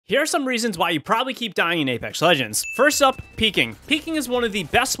Here are some reasons why you probably keep dying in Apex Legends. First up, peeking. Peeking is one of the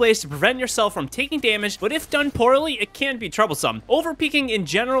best ways to prevent yourself from taking damage, but if done poorly, it can be troublesome. Over-peeking in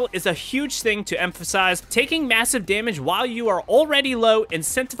general is a huge thing to emphasize. Taking massive damage while you are already low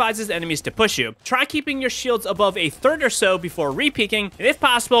incentivizes enemies to push you. Try keeping your shields above a third or so before re-peeking, and if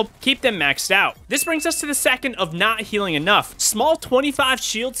possible, keep them maxed out. This brings us to the second of not healing enough. Small 25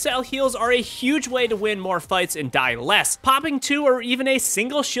 shield cell heals are a huge way to win more fights and die less. Popping 2 or even a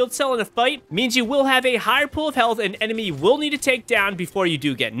single shield cell in a fight means you will have a higher pool of health an enemy will need to take down before you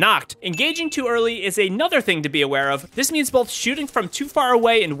do get knocked. Engaging too early is another thing to be aware of. This means both shooting from too far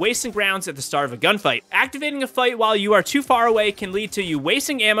away and wasting rounds at the start of a gunfight. Activating a fight while you are too far away can lead to you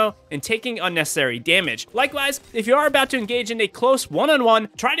wasting ammo and taking unnecessary damage. Likewise, if you are about to engage in a close one-on-one,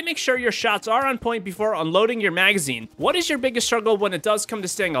 try to make sure your shots are on point before unloading your magazine. What is your biggest struggle when it does come to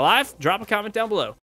staying alive? Drop a comment down below.